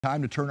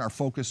Time to turn our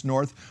focus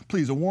north.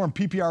 Please, a warm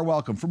PPR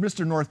welcome for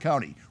Mr. North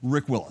County,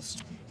 Rick Willis.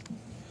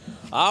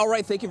 All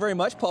right, thank you very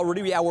much, Paul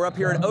Rudy. Yeah, we're up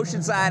here at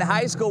Oceanside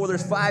High School where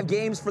there's 5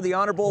 games for the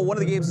Honor Bowl. One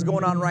of the games is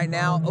going on right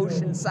now,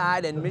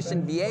 Oceanside and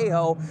Mission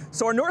Viejo.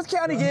 So our North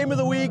County game of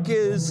the week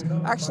is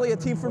actually a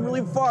team from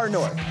really far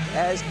north,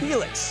 as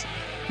Helix.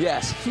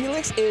 Yes,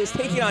 Helix is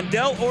taking on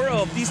Del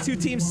Oro. If these two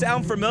teams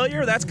sound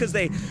familiar, that's because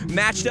they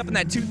matched up in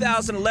that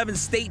 2011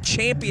 state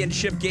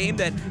championship game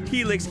that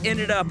Helix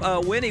ended up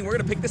winning. We're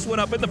going to pick this one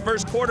up in the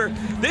first quarter.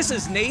 This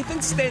is Nathan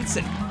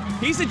Stenson.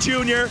 He's a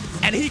junior,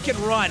 and he can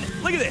run.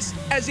 Look at this,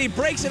 as he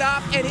breaks it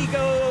up, and he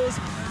goes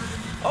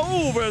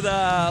over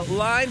the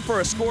line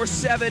for a score,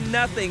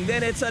 7-0.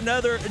 Then it's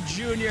another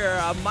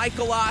junior,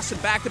 Michael Lawson,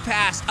 back to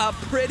pass, a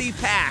pretty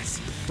pass.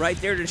 Right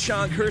there to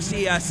Sean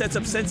Kersey, sets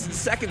up Stenson's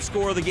second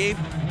score of the game.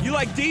 You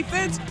like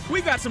defense?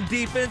 We've got some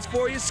defense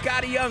for you.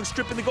 Scotty Young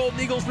stripping the Golden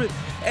Eagles,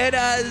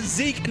 and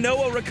Zeke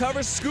Noah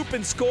recovers, scoop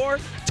and score,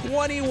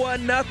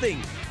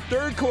 21-0.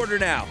 Third quarter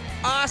now.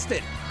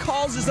 Austin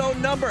calls his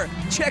own number.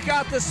 Check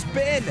out the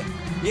spin.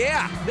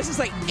 Yeah, this is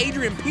like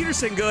Adrian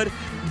Peterson good,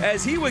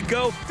 as he would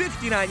go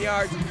 59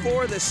 yards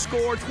for the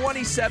score,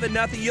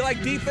 27-0. You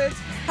like defense?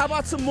 How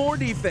about some more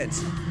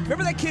defense?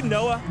 Remember that kid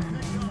Noah?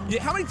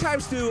 How many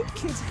times do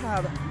kids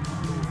have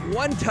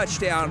 1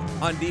 touchdown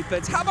on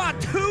defense? How about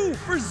 2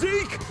 for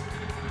Zeke?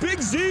 Big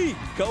Z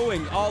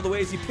going all the way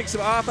as he picks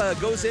him off,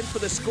 goes in for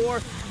the score.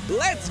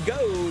 Let's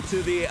go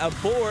to the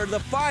board, the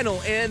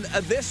final in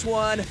this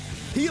one.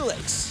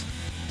 Helix,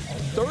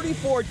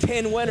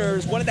 34-10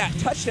 winners. One of that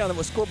touchdown that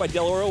was scored by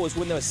Del Oro was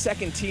when the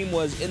second team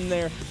was in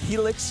there.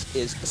 Helix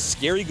is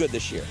scary good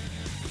this year.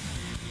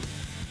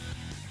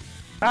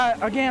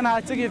 Again,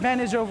 I took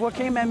advantage of what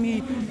came at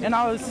me, and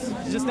I was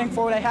just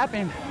thankful that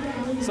happened.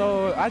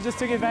 So I just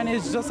took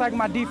advantage, just like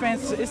my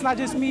defense. It's not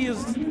just me,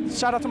 it's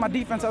shout out to my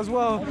defense as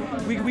well.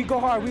 We go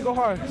hard, we go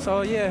hard.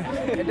 So yeah.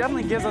 It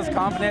definitely gives us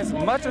confidence.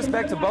 Much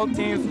respect to both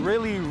teams,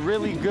 really,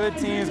 really good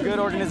teams, good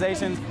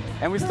organizations,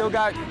 and we still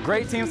got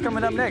great teams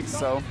coming up next,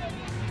 so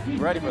we're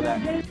ready for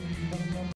that.